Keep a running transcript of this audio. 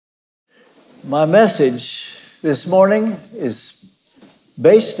My message this morning is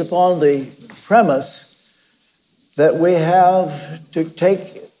based upon the premise that we have to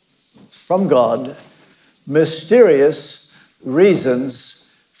take from God mysterious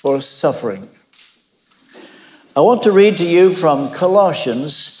reasons for suffering. I want to read to you from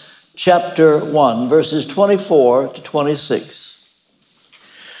Colossians chapter 1, verses 24 to 26.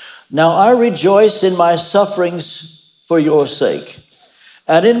 Now I rejoice in my sufferings for your sake.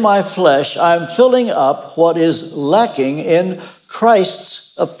 And in my flesh, I'm filling up what is lacking in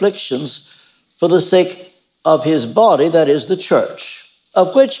Christ's afflictions for the sake of his body, that is the church,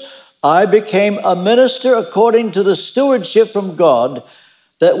 of which I became a minister according to the stewardship from God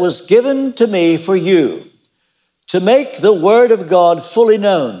that was given to me for you, to make the word of God fully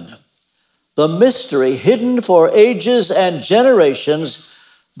known, the mystery hidden for ages and generations,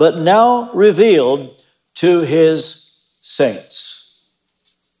 but now revealed to his saints.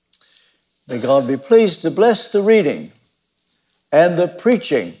 May God be pleased to bless the reading and the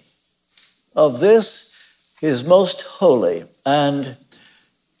preaching of this, his most holy and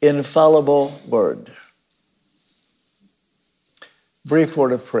infallible word. Brief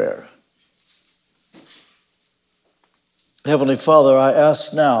word of prayer. Heavenly Father, I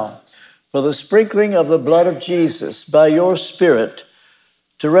ask now for the sprinkling of the blood of Jesus by your Spirit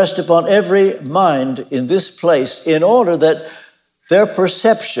to rest upon every mind in this place in order that their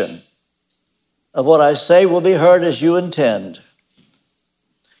perception of what I say will be heard as you intend.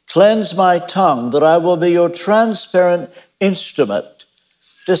 Cleanse my tongue that I will be your transparent instrument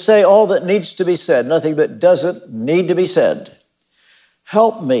to say all that needs to be said, nothing that doesn't need to be said.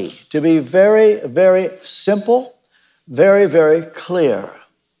 Help me to be very, very simple, very, very clear.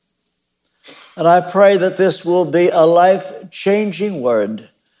 And I pray that this will be a life-changing word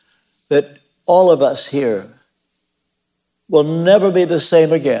that all of us here will never be the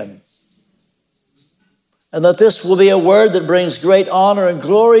same again. And that this will be a word that brings great honor and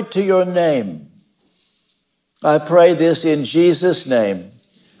glory to your name. I pray this in Jesus' name.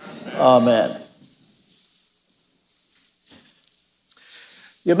 Amen.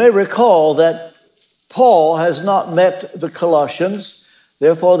 You may recall that Paul has not met the Colossians,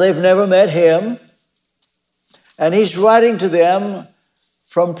 therefore they've never met him, and he's writing to them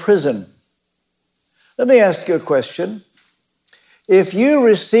from prison. Let me ask you a question. If you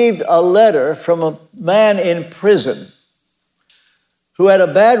received a letter from a man in prison who had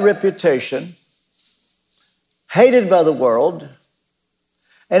a bad reputation, hated by the world,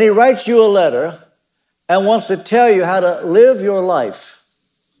 and he writes you a letter and wants to tell you how to live your life,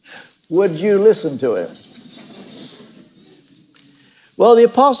 would you listen to him? Well, the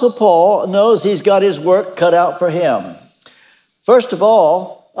Apostle Paul knows he's got his work cut out for him. First of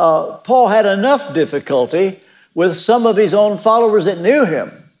all, Paul had enough difficulty with some of his own followers that knew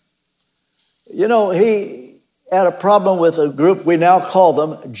him. You know, he had a problem with a group, we now call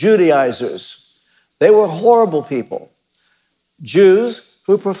them Judaizers. They were horrible people. Jews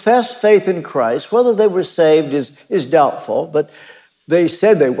who professed faith in Christ, whether they were saved is doubtful, but they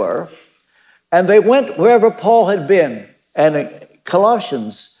said they were. And they went wherever Paul had been, and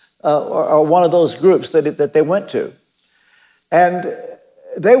Colossians are one of those groups that they went to. And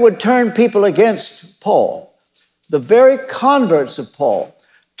they would turn people against Paul. The very converts of Paul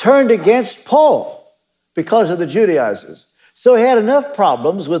turned against Paul because of the Judaizers. So he had enough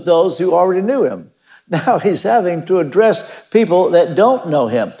problems with those who already knew him. Now he's having to address people that don't know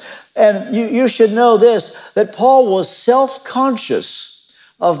him. And you should know this, that Paul was self-conscious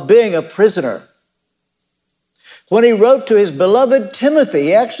of being a prisoner. When he wrote to his beloved Timothy,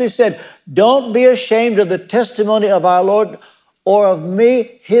 he actually said, "Don't be ashamed of the testimony of our Lord or of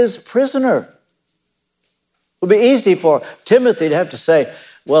me, his prisoner." It would be easy for Timothy to have to say,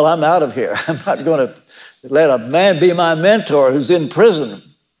 "Well, I'm out of here. I'm not going to let a man be my mentor who's in prison."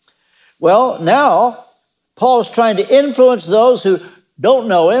 Well, now Paul's trying to influence those who don't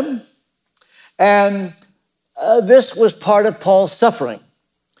know him, and this was part of Paul's suffering,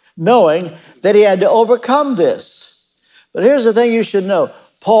 knowing that he had to overcome this. But here's the thing you should know.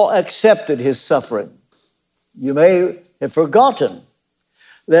 Paul accepted his suffering. You may have forgotten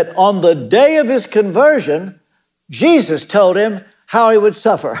that on the day of his conversion, Jesus told him how he would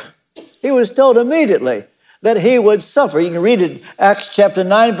suffer. He was told immediately that he would suffer. You can read it, Acts chapter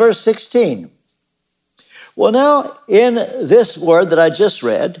 9, verse 16. Well, now, in this word that I just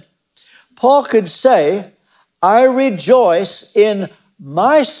read, Paul could say, "I rejoice in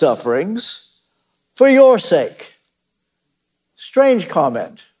my sufferings for your sake." Strange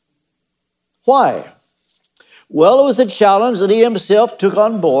comment. Why? Well, it was a challenge that he himself took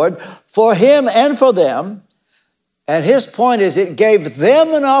on board for him and for them. And his point is it gave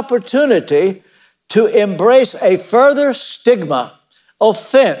them an opportunity to embrace a further stigma,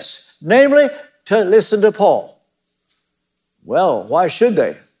 offense, namely to listen to Paul. Well, why should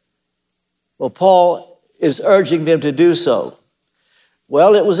they? Well, Paul is urging them to do so.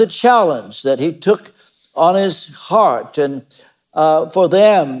 Well, it was a challenge that he took on his heart and for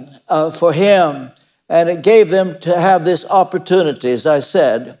them, for him, and it gave them to have this opportunity, as I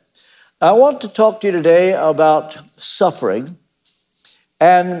said. I want to talk to you today about suffering.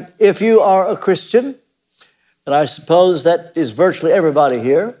 And if you are a Christian, and I suppose that is virtually everybody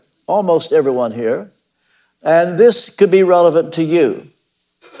here, almost everyone here, and this could be relevant to you.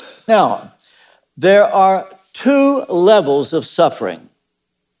 Now, there are two levels of suffering.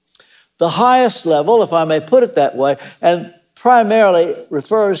 The highest level, if I may put it that way, and primarily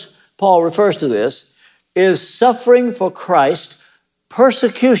Paul refers to this, is suffering for Christ,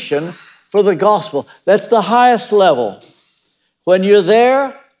 persecution for the gospel. That's the highest level. When you're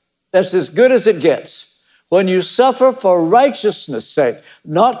there, that's as good as it gets. When you suffer for righteousness' sake,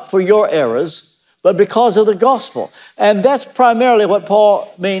 not for your errors, but because of the gospel. And that's primarily what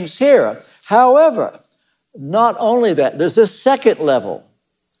Paul means here. However, not only that, there's a second level,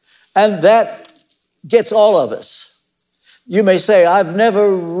 and that gets all of us. You may say, I've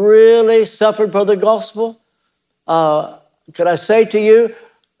never really suffered for the gospel. Could I say to you,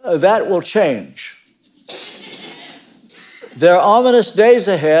 that will change. There are ominous days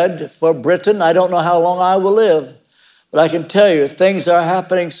ahead for Britain. I don't know how long I will live, but I can tell you things are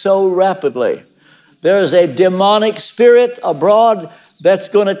happening so rapidly. There is a demonic spirit abroad that's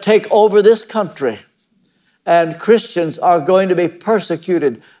going to take over this country, and Christians are going to be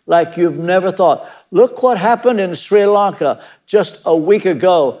persecuted like you've never thought. Look what happened in Sri Lanka just a week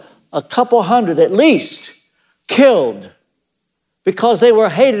ago. A couple hundred at least killed because they were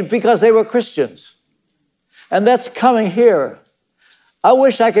hated because they were Christians. And that's coming here. I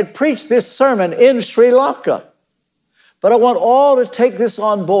wish I could preach this sermon in Sri Lanka, but I want all to take this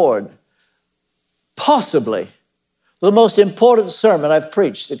on board. Possibly the most important sermon I've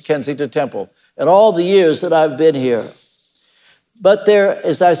preached at Kensington Temple in all the years that I've been here. But there,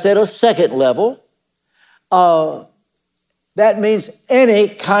 as I said, a second level. That means any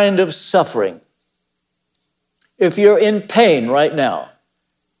kind of suffering. If you're in pain right now,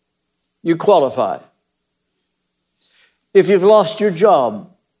 you qualify. If you've lost your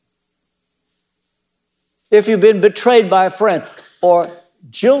job, if you've been betrayed by a friend or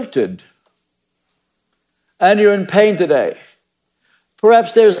jilted and you're in pain today,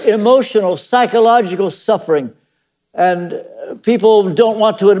 perhaps there's emotional, psychological suffering, and people don't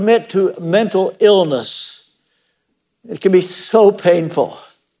want to admit to mental illness. It can be so painful.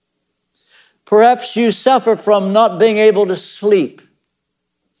 Perhaps you suffer from not being able to sleep.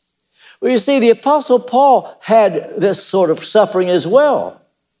 Well, you see, the Apostle Paul had this sort of suffering as well.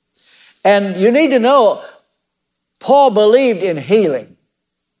 And you need to know, Paul believed in healing.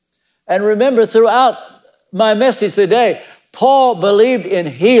 And remember, throughout my message today, Paul believed in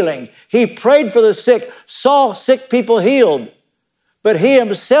healing. He prayed for the sick, saw sick people healed, but he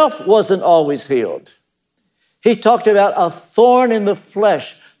himself wasn't always healed. He talked about a thorn in the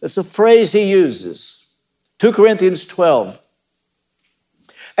flesh. That's a phrase he uses. 2 Corinthians 12.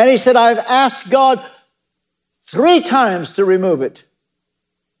 And he said, I've asked God 3 times to remove it.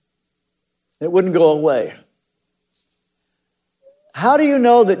 It wouldn't go away. How do you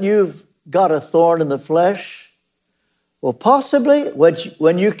know that you've got a thorn in the flesh? Well, possibly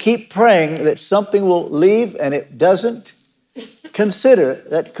when you keep praying that something will leave and it doesn't, consider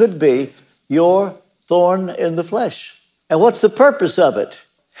that could be your thorn in the flesh. And what's the purpose of it?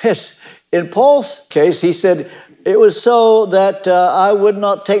 Yes, in Paul's case, he said, it was so that I would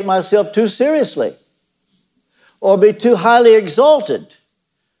not take myself too seriously or be too highly exalted.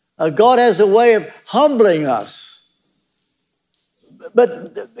 God has a way of humbling us.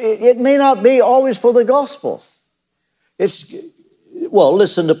 But it may not be always for the gospel.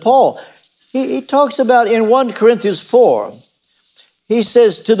 Listen to Paul. He talks about in 1 Corinthians 4, he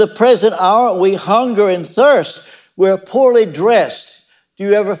says, to the present hour, we hunger and thirst. We're poorly dressed. Do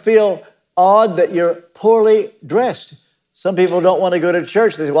you ever feel odd that you're poorly dressed? Some people don't want to go to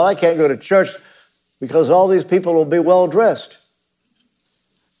church. They say, well, I can't go to church because all these people will be well dressed.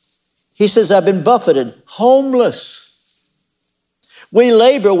 He says, I've been buffeted, homeless. We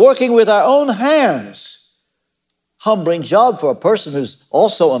labor, working with our own hands. Humbling job for a person who's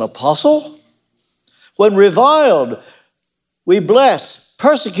also an apostle. When reviled, we bless.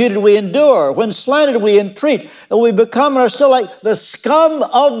 Persecuted, we endure. When slandered, we entreat. And we become and are still like the scum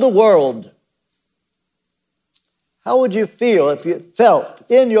of the world. How would you feel if you felt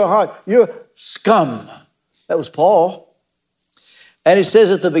in your heart, you're scum? That was Paul. And he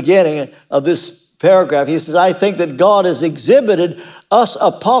says at the beginning of this paragraph, he says, I think that God has exhibited us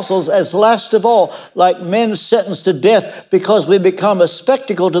apostles as last of all, like men sentenced to death, because we become a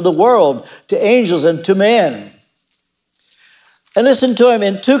spectacle to the world, to angels and to men. And listen to him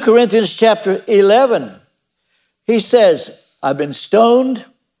in 2 Corinthians chapter 11. He says, I've been stoned.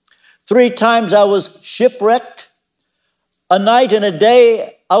 3 times I was shipwrecked. A night and a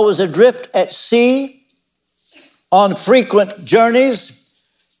day I was adrift at sea, on frequent journeys,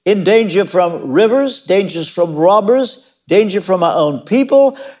 in danger from rivers, dangers from robbers, danger from my own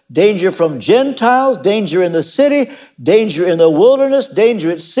people, danger from Gentiles, danger in the city, danger in the wilderness,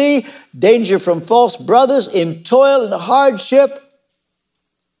 danger at sea, danger from false brothers, in toil and hardship,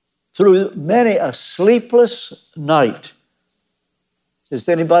 through many a sleepless night. Does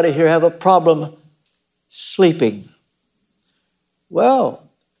anybody here have a problem sleeping? Well,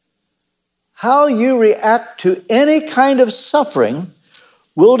 how you react to any kind of suffering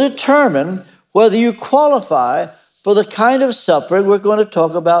will determine whether you qualify for the kind of suffering we're going to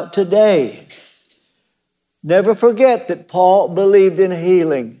talk about today. Never forget that Paul believed in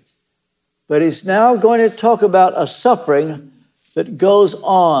healing, but he's now going to talk about a suffering that goes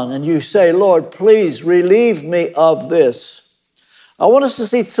on, and you say, Lord, please relieve me of this. I want us to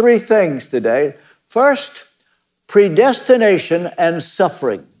see 3 things today. First, predestination and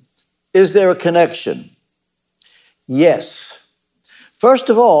suffering. Is there a connection? Yes. First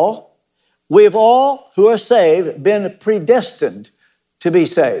of all, we've all who are saved been predestined to be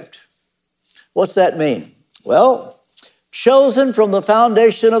saved. What's that mean? Well, chosen from the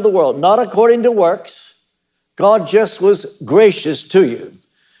foundation of the world, not according to works. God just was gracious to you.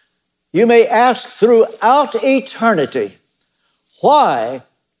 You may ask throughout eternity, why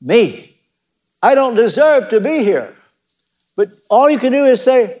me? I don't deserve to be here. But all you can do is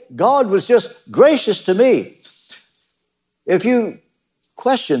say, God was just gracious to me. If you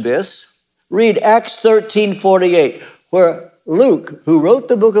question this, read Acts 13:48, where Luke, who wrote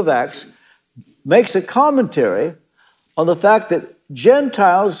the book of Acts, makes a commentary on the fact that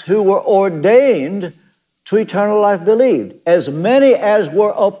Gentiles who were ordained to eternal life believed. As many as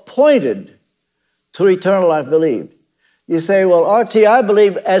were appointed to eternal life believed. You say, well, RT, I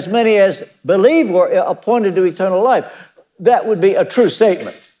believe as many as believe were appointed to eternal life. That would be a true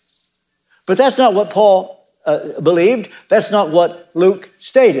statement. But that's not what Paul believed. That's not what Luke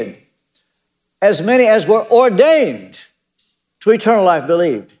stated. As many as were ordained to eternal life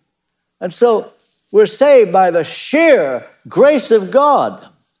believed. And so we're saved by the sheer grace of God.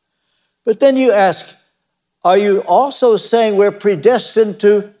 But then you ask, are you also saying we're predestined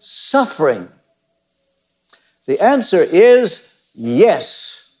to suffering? The answer is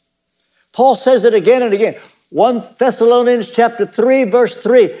yes. Paul says it again and again. 1 Thessalonians chapter 3, verse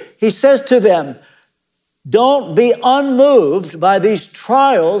 3, he says to them, don't be unmoved by these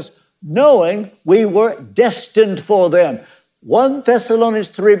trials, knowing we were destined for them. 1 Thessalonians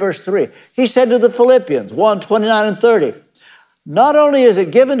 3, verse 3. He said to the Philippians, 1, 29 and 30, not only is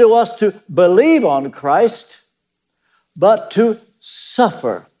it given to us to believe on Christ, but to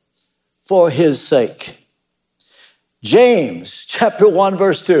suffer for his sake. James chapter 1,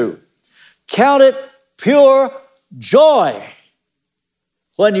 verse 2, count it pure joy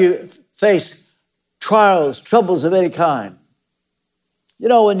when you face trials, troubles of any kind. You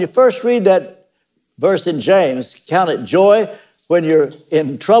know, when you first read that verse in James, count it joy when you're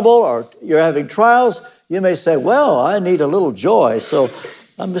in trouble or you're having trials, you may say, well, I need a little joy, so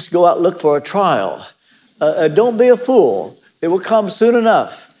I'm just go out and look for a trial. Don't be a fool. It will come soon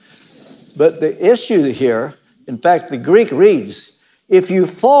enough. But the issue here, in fact, the Greek reads, if you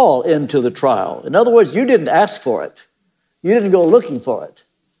fall into the trial, in other words, you didn't ask for it. You didn't go looking for it.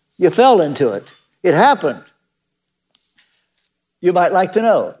 You fell into it. It happened. You might like to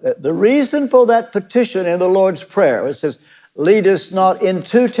know that the reason for that petition in the Lord's Prayer, it says, lead us not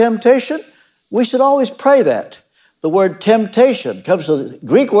into temptation. We should always pray that. The word temptation comes from the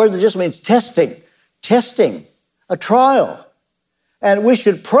Greek word that just means testing, a trial. And we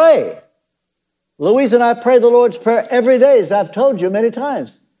should pray. Louise and I pray the Lord's Prayer every day, as I've told you many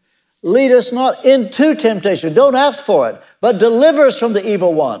times. Lead us not into temptation. Don't ask for it, but deliver us from the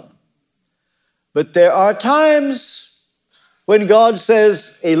evil one. But there are times when God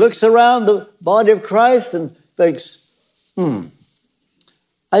says, he looks around the body of Christ and thinks,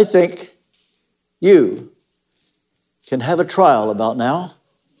 I think you can have a trial about now.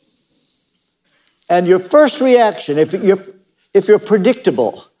 And your first reaction, if you're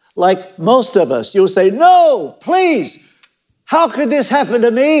predictable, like most of us, you'll say, no, please, how could this happen to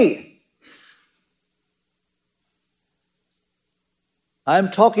me?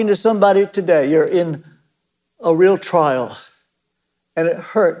 I'm talking to somebody today. You're in a real trial, and it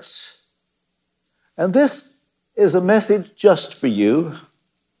hurts. And this is a message just for you.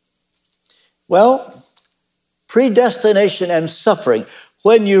 Well, predestination and suffering.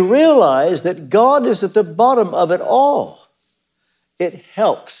 When you realize that God is at the bottom of it all, it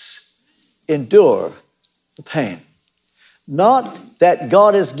helps endure the pain. Not that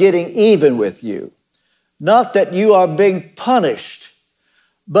God is getting even with you, not that you are being punished,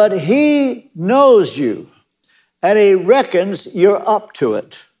 but He knows you and He reckons you're up to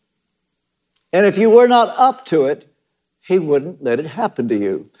it. And if you were not up to it, He wouldn't let it happen to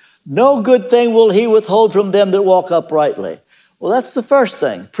you. No good thing will He withhold from them that walk uprightly. Well, that's the first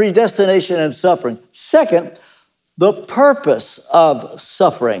thing, predestination and suffering. Second, the purpose of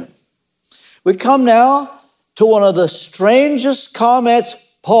suffering. We come now to one of the strangest comments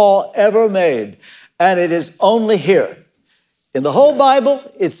Paul ever made, and it is only here. In the whole Bible,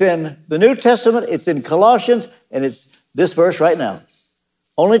 it's in the New Testament, it's in Colossians, and it's this verse right now.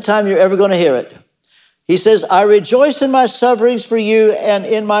 Only time you're ever going to hear it. He says, I rejoice in my sufferings for you, and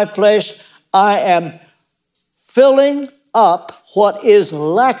in my flesh I am filling up what is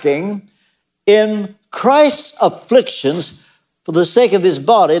lacking in Christ's afflictions for the sake of His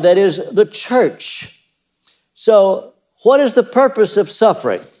body, that is the church. So what is the purpose of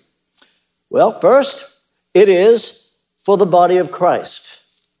suffering? Well, first, it is for the body of Christ.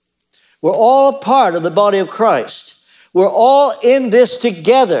 We're all a part of the body of Christ. We're all in this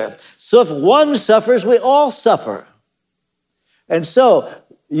together. So if one suffers, we all suffer. And so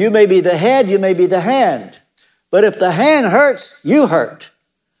you may be the head, you may be the hand. But if the hand hurts, you hurt.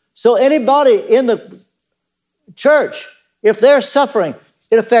 So anybody in the church, if they're suffering,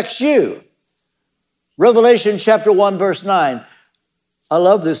 it affects you. Revelation chapter 1, verse 9. I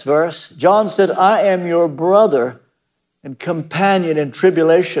love this verse. John said, I am your brother and companion in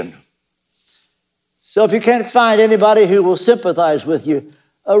tribulation. So if you can't find anybody who will sympathize with you,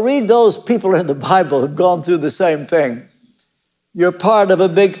 read those people in the Bible who've gone through the same thing. You're part of a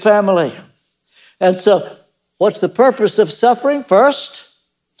big family. And so what's the purpose of suffering? First,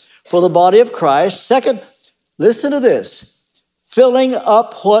 for the body of Christ. Second, listen to this, filling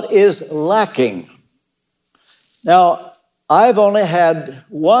up what is lacking. Now, I've only had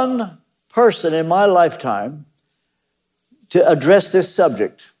one person in my lifetime to address this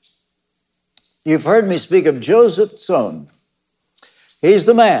subject. You've heard me speak of Joseph Tson. He's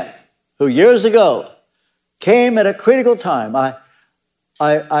the man who years ago came at a critical time.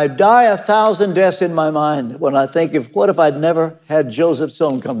 I die 1,000 deaths in my mind when I think of what if I'd never had Joseph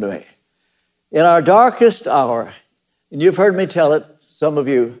Tson come to me. In our darkest hour, and you've heard me tell it, some of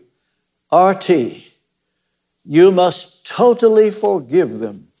you, RT, you must totally forgive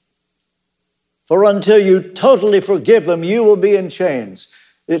them. For until you totally forgive them, you will be in chains.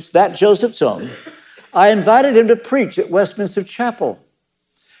 It's that Joseph Tson. I invited him to preach at Westminster Chapel.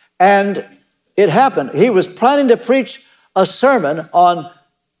 And it happened. He was planning to preach a sermon on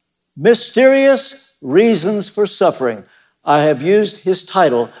mysterious reasons for suffering. I have used his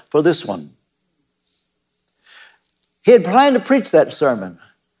title for this one. He had planned to preach that sermon,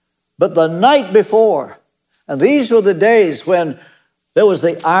 but the night before, and these were the days when there was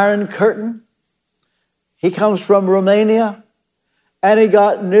the Iron Curtain. He comes from Romania, and he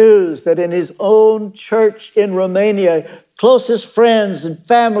got news that in his own church in Romania, closest friends and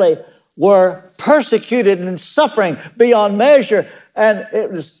family were persecuted and suffering beyond measure, and it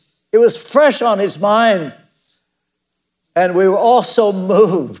was fresh on his mind. And we were all so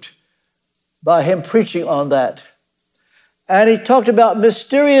moved by him preaching on that. And he talked about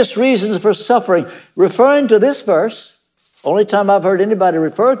mysterious reasons for suffering, referring to this verse, only time I've heard anybody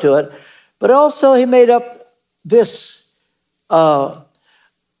refer to it, but also he made up this in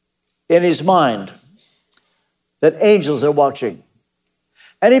his mind, that angels are watching.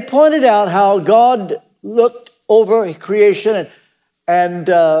 And he pointed out how God looked over creation and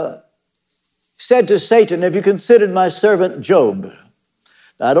said to Satan, have you considered my servant Job?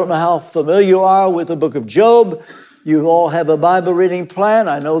 Now, I don't know how familiar you are with the book of Job. You all have a Bible reading plan,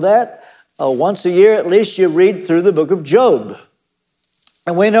 I know that. Once a year at least you read through the book of Job.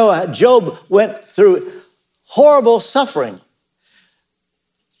 And we know how Job went through horrible suffering.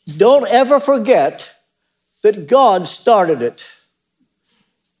 Don't ever forget that God started it.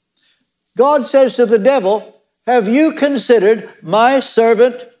 God says to the devil, have you considered my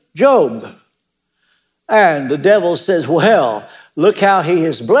servant Job? And the devil says, well, look how he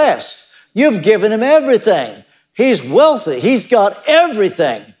is blessed. You've given him everything. He's wealthy. He's got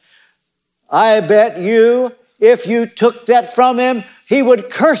everything. I bet you, if you took that from him, he would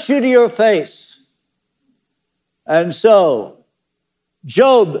curse you to your face. And so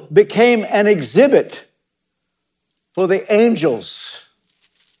Job became an exhibit for the angels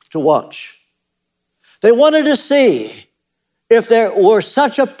to watch. They wanted to see if there were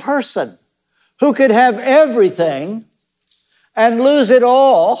such a person who could have everything and lose it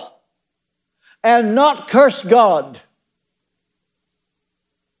all and not curse God.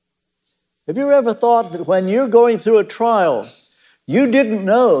 Have you ever thought that when you're going through a trial, you didn't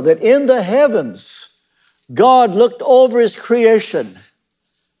know that in the heavens, God looked over his creation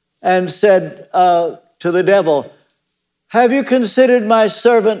and said to the devil, have you considered my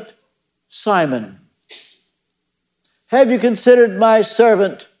servant Simon? Have you considered my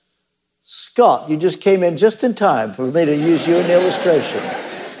servant Scott? You just came in just in time for me to use you in the illustration.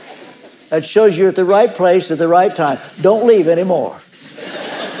 That shows you're at the right place at the right time. Don't leave anymore.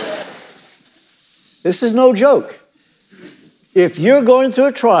 This is no joke. If you're going through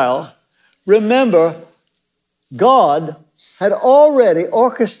a trial, remember, God had already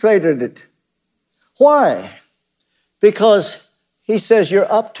orchestrated it. Why? Because he says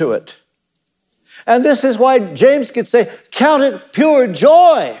you're up to it. And this is why James could say, count it pure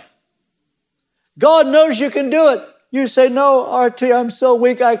joy. God knows you can do it. You say, no, RT, I'm so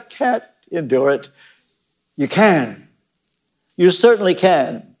weak, I can't endure it. You can. You certainly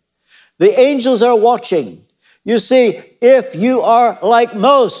can. The angels are watching. You see, if you are like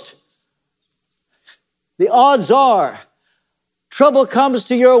most, the odds are trouble comes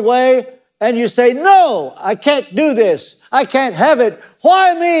to your way and you say, no, I can't do this. I can't have it.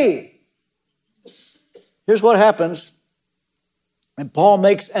 Why me? Here's what happens. And Paul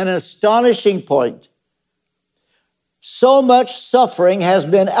makes an astonishing point. So much suffering has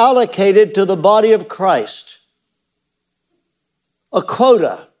been allocated to the body of Christ. A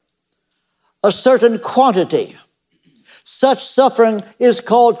quota, a certain quantity. Such suffering is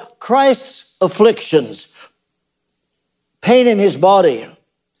called Christ's afflictions, pain in his body.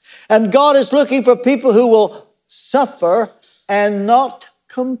 And God is looking for people who will suffer and not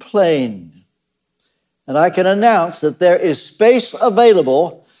complain. And I can announce that there is space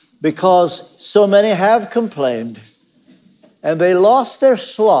available because so many have complained and they lost their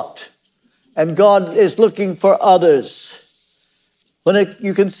slot. And God is looking for others. When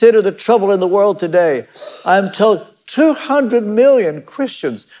you consider the trouble in the world today, I'm told 200 million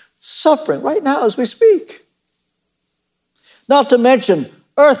Christians suffering right now as we speak. Not to mention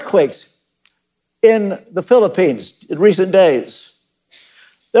earthquakes in the Philippines in recent days.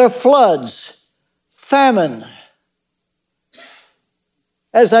 There are floods, famine.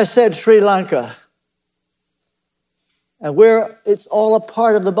 As I said, Sri Lanka. And it's all a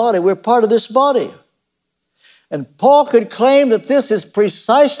part of the body. We're part of this body. And Paul could claim that this is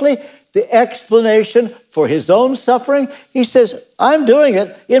precisely the explanation for his own suffering. He says, I'm doing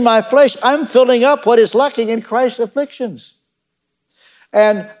it in my flesh. I'm filling up what is lacking in Christ's afflictions.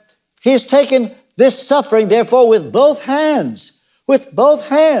 And he's taken this suffering, therefore, with both hands. With both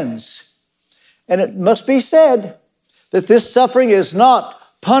hands. And it must be said that this suffering is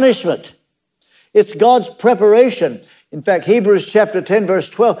not punishment. It's God's preparation. In fact, Hebrews chapter 10, verse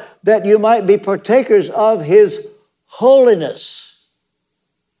 12, that you might be partakers of his holiness.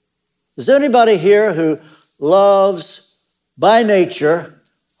 Is there anybody here who loves, by nature,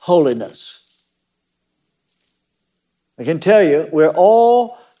 holiness? I can tell you, we're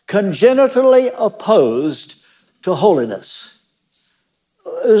all congenitally opposed to holiness.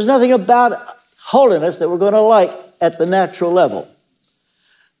 There's nothing about holiness that we're going to like at the natural level.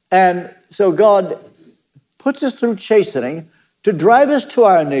 And so God puts us through chastening to drive us to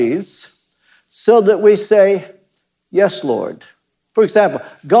our knees so that we say, yes, Lord. For example,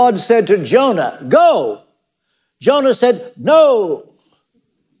 God said to Jonah, go. Jonah said, no.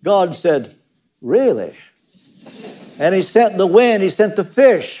 God said, really? And he sent the wind, he sent the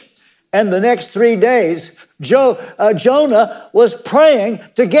fish. And the next 3 days, Jonah was praying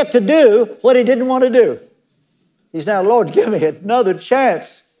to get to do what he didn't want to do. He's now, Lord, give me another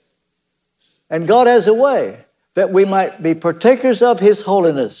chance. And God has a way that we might be partakers of his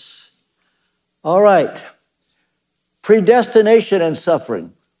holiness. All right. Predestination and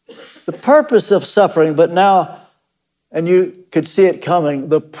suffering. The purpose of suffering, but now, and you could see it coming,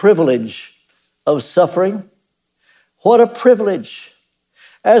 the privilege of suffering. What a privilege.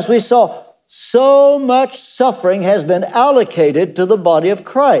 As we saw, so much suffering has been allocated to the body of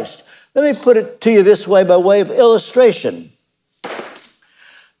Christ. Let me put it to you this way by way of illustration.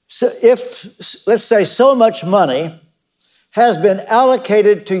 So if, let's say, so much money has been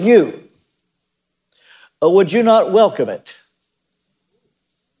allocated to you, would you not welcome it?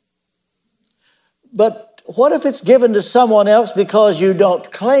 But what if it's given to someone else because you don't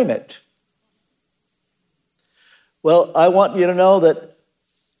claim it? Well, I want you to know that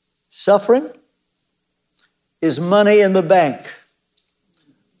suffering is money in the bank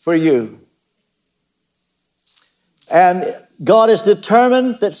for you. And God is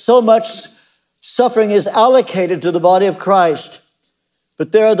determined that so much suffering is allocated to the body of Christ.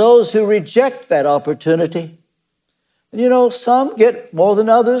 But there are those who reject that opportunity. And you know, some get more than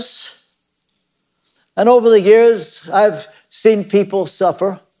others. And over the years, I've seen people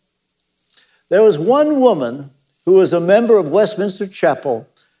suffer. There was one woman who was a member of Westminster Chapel.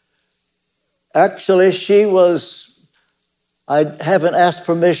 Actually, she was, I haven't asked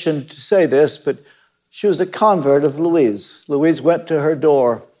permission to say this, but she was a convert of Louise. Louise went to her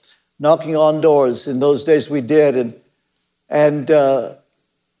door, knocking on doors. In those days we did. And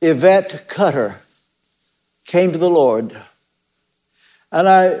Yvette Cutter came to the Lord. And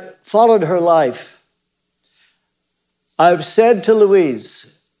I followed her life. I've said to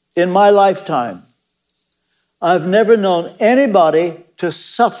Louise, in my lifetime, I've never known anybody to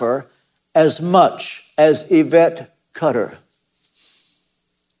suffer as much as Yvette Cutter.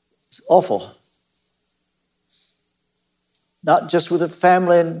 It's awful. Not just with her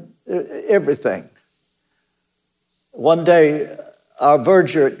family and everything. One day, our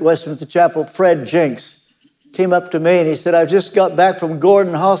verger at Westminster Chapel, Fred Jenks, came up to me and he said, I just got back from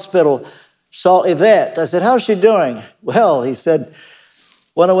Gordon Hospital, saw Yvette. I said, how's she doing? Well, he said,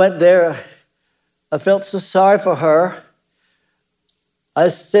 when I went there, I felt so sorry for her. I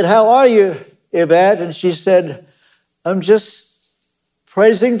said, how are you, Yvette? And she said, I'm just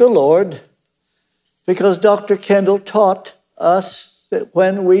praising the Lord because Dr. Kendall taught us that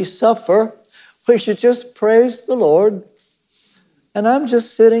when we suffer, we should just praise the Lord. And I'm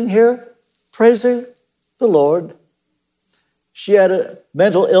just sitting here praising the Lord. She had a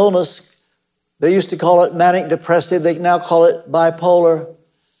mental illness. They used to call it manic depressive. They now call it bipolar.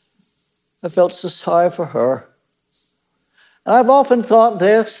 I felt so sorry for her. And I've often thought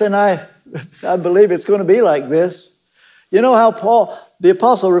this, and I believe it's going to be like this. You know how Paul, the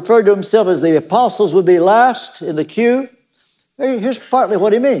apostle, referred to himself as the apostles would be last in the queue? Here's partly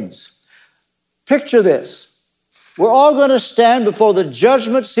what he means. Picture this. We're all going to stand before the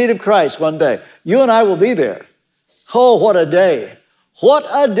judgment seat of Christ one day. You and I will be there. Oh, what a day. What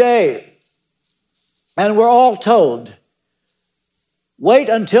a day. And we're all told, wait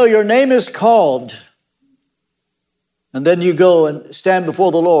until your name is called, and then you go and stand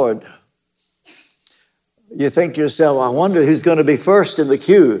before the Lord. You think to yourself, I wonder who's going to be first in the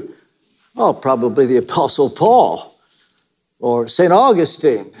queue. Oh, probably the Apostle Paul or St.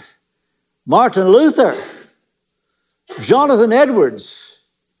 Augustine, Martin Luther, Jonathan Edwards.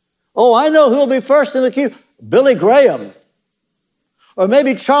 Oh, I know who'll be first in the queue. Billy Graham, or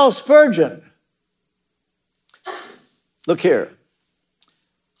maybe Charles Spurgeon. Look here.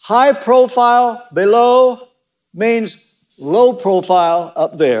 High profile below means low profile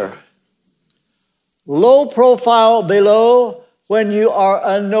up there. Low profile below when you are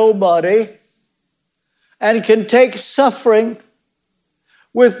a nobody and can take suffering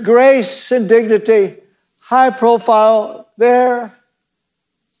with grace and dignity. High profile there.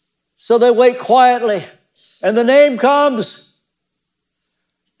 So they wait quietly. And the name comes,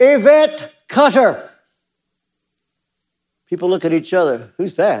 Yvette Cutter. People look at each other.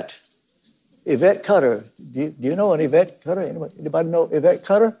 Who's that? Yvette Cutter. Do you know an Yvette Cutter? Anybody know Yvette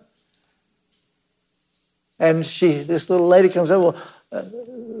Cutter? And this little lady comes up,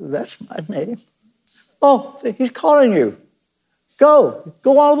 that's my name. Oh, he's calling you. Go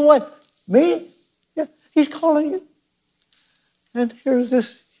all the way. Me? Yeah, he's calling you. And here's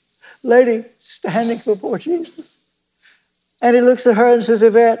this lady standing before Jesus. And he looks at her and says,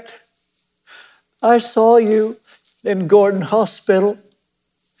 Yvette, I saw you in Gordon Hospital,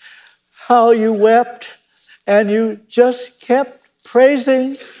 how you wept and you just kept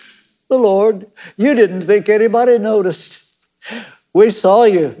praising the Lord. You didn't think anybody noticed. We saw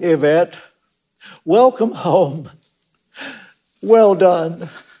you, Yvette. Welcome home. Well done.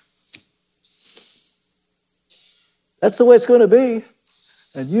 That's the way it's going to be.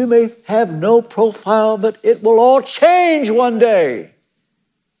 And you may have no profile, but it will all change one day.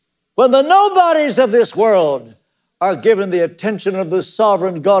 When the nobodies of this world are given the attention of the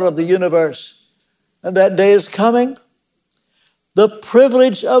sovereign God of the universe. And that day is coming. The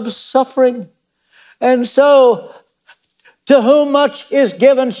privilege of suffering. And so, to whom much is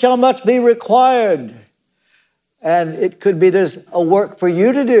given shall much be required. And it could be there's a work for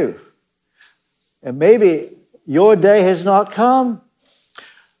you to do. And maybe your day has not come.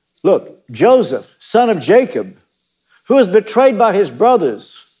 Look, Joseph, son of Jacob, who was betrayed by his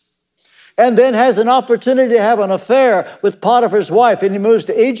brothers, and then has an opportunity to have an affair with Potiphar's wife, and he moves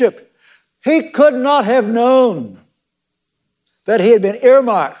to Egypt. He could not have known that he had been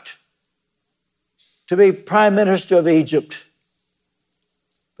earmarked to be prime minister of Egypt.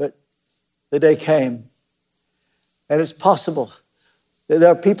 But the day came, and it's possible that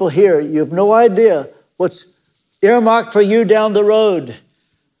there are people here, you have no idea what's earmarked for you down the road.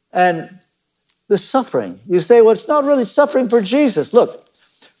 And the suffering, you say, well, it's not really suffering for Jesus. Look,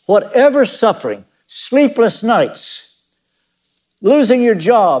 whatever suffering, sleepless nights, losing your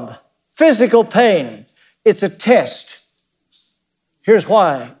job, physical pain, it's a test. Here's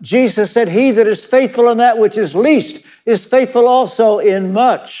why. Jesus said, he that is faithful in that which is least is faithful also in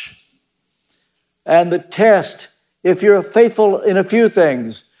much. And the test, if you're faithful in a few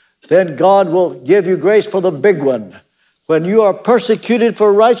things, then God will give you grace for the big one when you are persecuted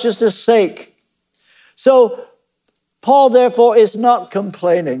for righteousness' sake. So Paul, therefore, is not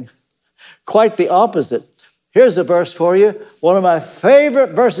complaining. Quite the opposite. Here's a verse for you, one of my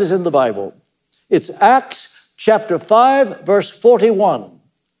favorite verses in the Bible. It's Acts chapter 5, verse 41.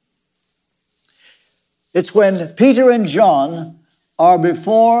 It's when Peter and John are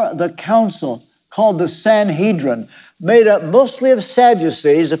before the council called the Sanhedrin, made up mostly of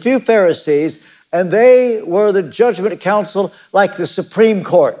Sadducees, a few Pharisees, and they were the judgment council like the Supreme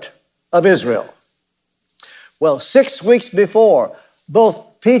Court of Israel. Well, 6 weeks before,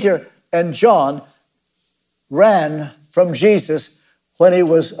 both Peter and John ran from Jesus when he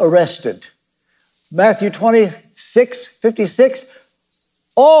was arrested. Matthew 26:56,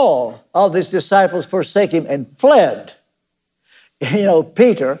 all of his disciples forsake him and fled. You know,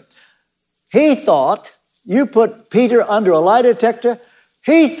 Peter, he thought, you put Peter under a lie detector,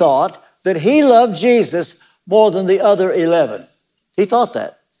 he thought that he loved Jesus more than the other 11. He thought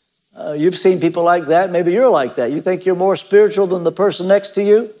that. You've seen people like that. Maybe you're like that. You think you're more spiritual than the person next to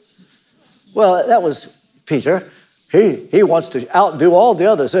you? Well, that was Peter. He wants to outdo all the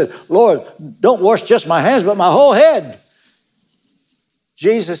others. Said, Lord, don't wash just my hands, but my whole head.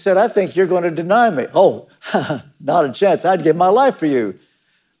 Jesus said, I think you're going to deny me. Oh, not a chance. I'd give my life for you.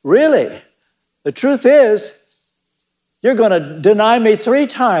 Really? The truth is, you're going to deny me 3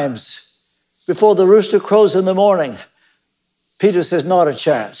 times before the rooster crows in the morning. Peter says, not a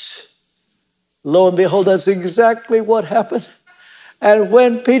chance. Lo and behold, that's exactly what happened. And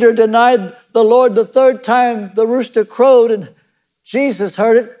when Peter denied the Lord the 3rd time, the rooster crowed, and Jesus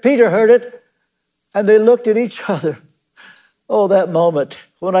heard it, Peter heard it, and they looked at each other. Oh, that moment.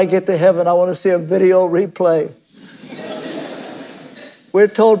 When I get to heaven, I want to see a video replay. We're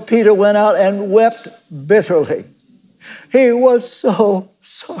told Peter went out and wept bitterly. He was so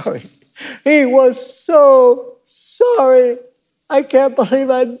sorry. He was so sorry. I can't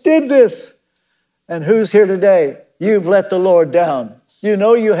believe I did this. And who's here today? You've let the Lord down. You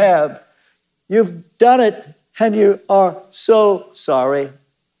know you have. You've done it, and you are so sorry.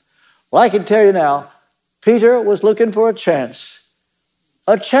 Well, I can tell you now, Peter was looking for a chance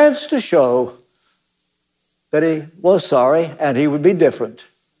to show that he was sorry and he would be different.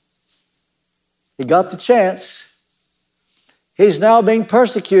 He got the chance. He's now being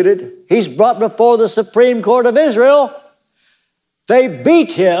persecuted. He's brought before the Supreme Court of Israel. They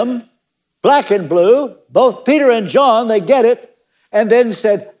beat him, black and blue, both Peter and John, they get it, and then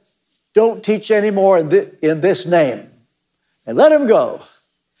said, don't teach anymore in this name, and let him go.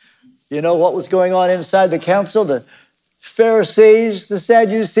 You know what was going on inside the council? The Pharisees, the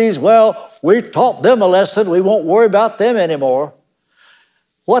Sadducees, well, we taught them a lesson. We won't worry about them anymore.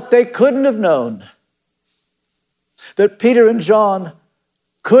 What they couldn't have known, that Peter and John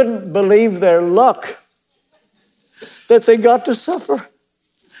couldn't believe their luck, that they got to suffer.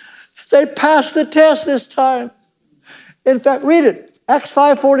 They passed the test this time. In fact, read it, Acts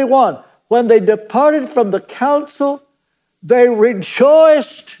 5:41. When they departed from the council, they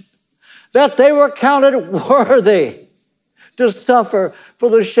rejoiced that they were counted worthy to suffer for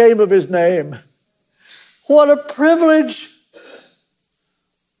the shame of his name. What a privilege.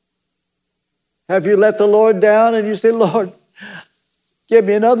 Have you let the Lord down and you say, Lord, give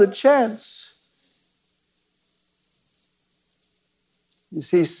me another chance? You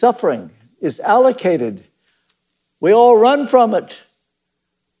see, suffering is allocated. We all run from it.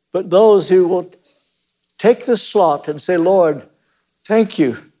 But those who will take the slot and say, Lord, thank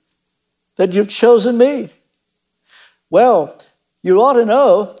you that you've chosen me. Well, you ought to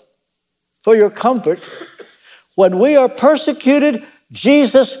know, for your comfort, when we are persecuted,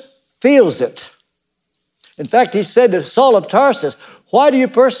 Jesus feels it. In fact, he said to Saul of Tarsus, why do you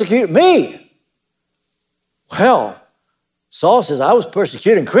persecute me? Well, Saul says, I was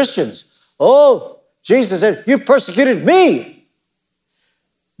persecuting Christians. Oh, Jesus said, you persecuted me.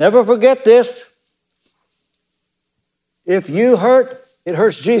 Never forget this. If you hurt, it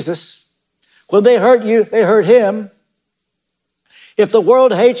hurts Jesus. When they hurt you, they hurt him. If the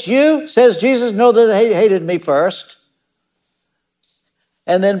world hates you, says Jesus, know that they hated me first.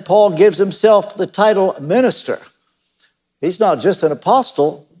 And then Paul gives himself the title minister. He's not just an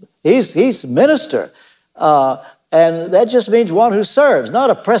apostle, he's minister. And that just means one who serves, not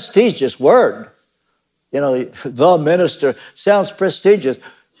a prestigious word. You know, the minister sounds prestigious.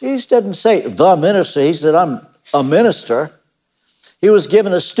 He didn't say the minister, he said, I'm a minister. He was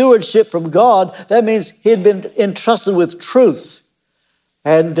given a stewardship from God. That means he had been entrusted with truth.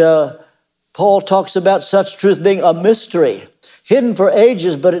 And Paul talks about such truth being a mystery, hidden for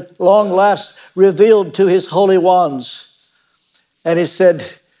ages, but at long last revealed to his holy ones. And he said,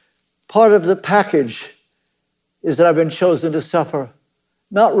 part of the package is that I've been chosen to suffer,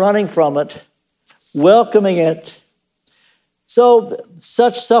 not running from it, welcoming it. So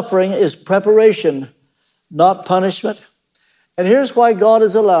such suffering is preparation, not punishment. And here's why God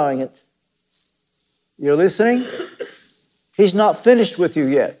is allowing it. You're listening? He's not finished with you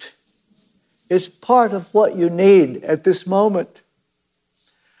yet. It's part of what you need at this moment.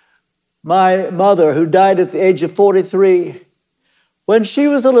 My mother, who died at the age of 43, when she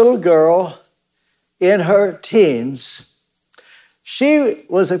was a little girl in her teens, she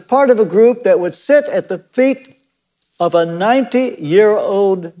was a part of a group that would sit at the feet of a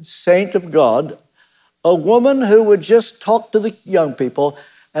 90-year-old saint of God, a woman who would just talk to the young people,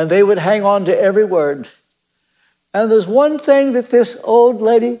 and they would hang on to every word. And there's one thing that this old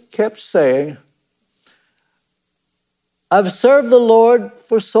lady kept saying: I've served the Lord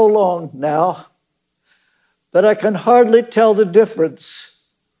for so long now that I can hardly tell the difference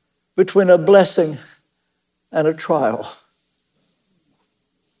between a blessing and a trial.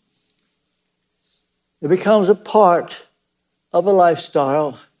 It becomes a part of a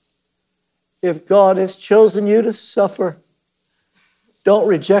lifestyle. If God has chosen you to suffer, don't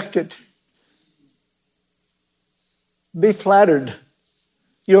reject it. Be flattered.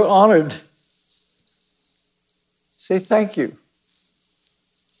 You're honored. Say thank you.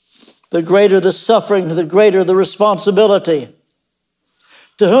 The greater the suffering, the greater the responsibility.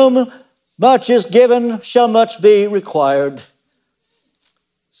 To whom much is given, shall much be required.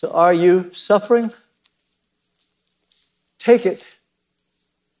 So are you suffering? Take it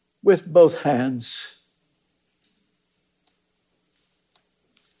with both hands.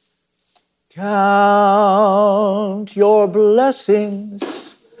 Count your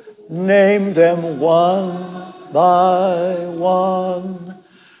blessings, name them one by one.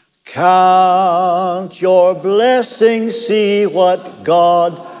 Count your blessings, see what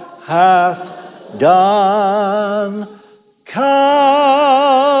God hath done.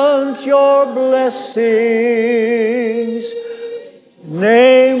 Count your blessings,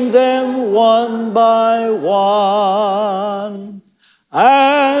 name them one by one,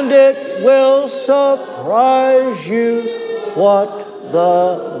 and it will surprise you what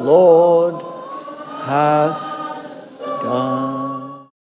the Lord hath